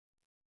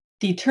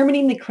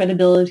Determining the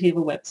credibility of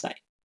a website.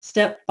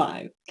 Step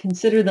 5.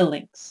 Consider the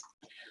links.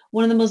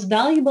 One of the most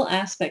valuable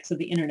aspects of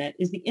the internet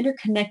is the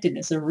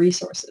interconnectedness of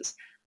resources.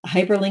 A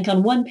hyperlink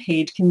on one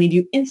page can lead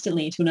you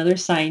instantly to another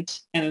site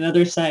and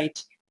another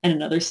site and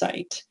another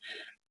site.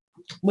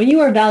 When you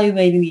are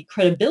evaluating the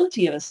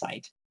credibility of a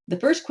site, the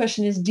first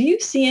question is, do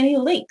you see any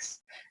links?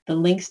 The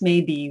links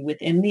may be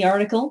within the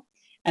article,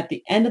 at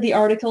the end of the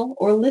article,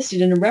 or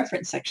listed in a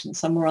reference section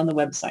somewhere on the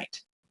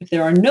website. If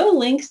there are no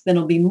links, then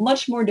it'll be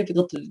much more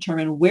difficult to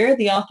determine where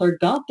the author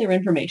got their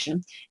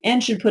information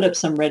and should put up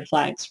some red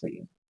flags for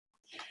you.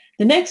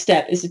 The next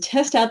step is to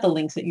test out the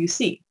links that you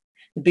see.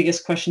 The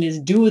biggest question is,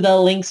 do the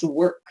links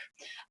work?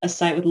 A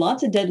site with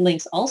lots of dead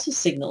links also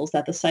signals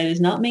that the site is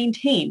not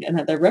maintained and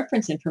that the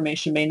reference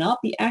information may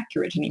not be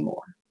accurate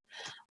anymore.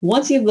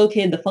 Once you've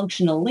located the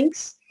functional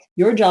links,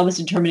 your job is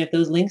to determine if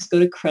those links go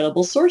to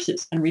credible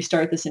sources and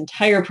restart this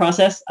entire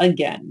process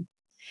again.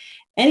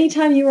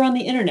 Anytime you are on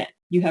the internet,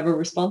 you have a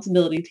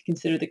responsibility to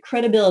consider the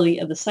credibility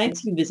of the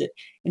sites you visit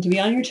and to be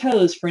on your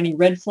toes for any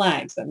red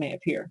flags that may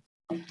appear.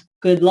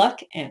 Good luck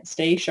and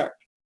stay sharp.